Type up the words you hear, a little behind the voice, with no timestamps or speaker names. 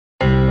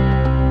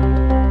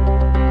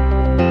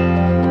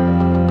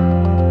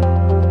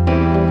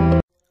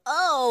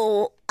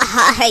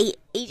Hi,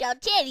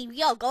 Jenny,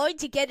 we are going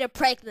to get her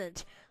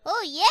pregnant.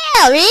 Oh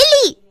yeah,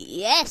 really?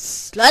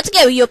 Yes, let's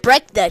get you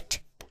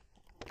pregnant.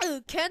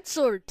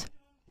 Cancelled.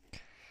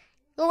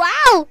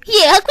 Wow,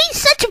 you have been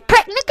such a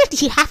pregnant that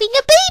you're having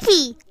a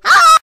baby.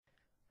 Ah!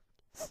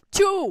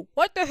 Joe,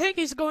 what the heck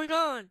is going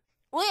on?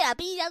 We are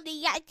being on the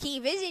Yankee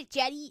visit,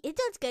 Jenny, and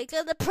don't get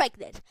her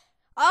pregnant.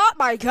 Oh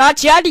my God,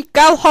 Jenny,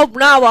 go home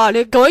now.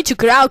 They're going to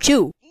ground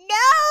you.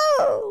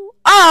 No!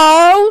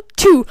 Oh,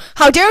 two!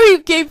 How dare you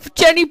give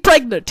Jenny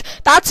pregnant?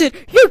 That's it.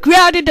 You're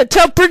grounded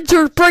until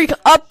printer break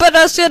up at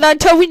us in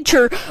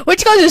winter,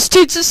 which goes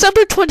to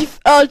December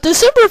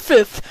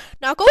 5th.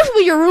 Now go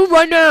to your room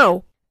right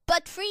now.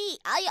 But Free,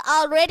 I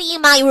already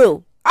in my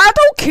room. I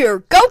don't care.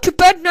 Go to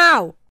bed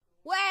now.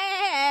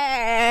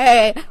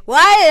 Why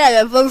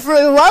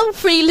won't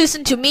Free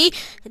listen to me?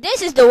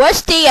 This is the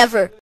worst day ever.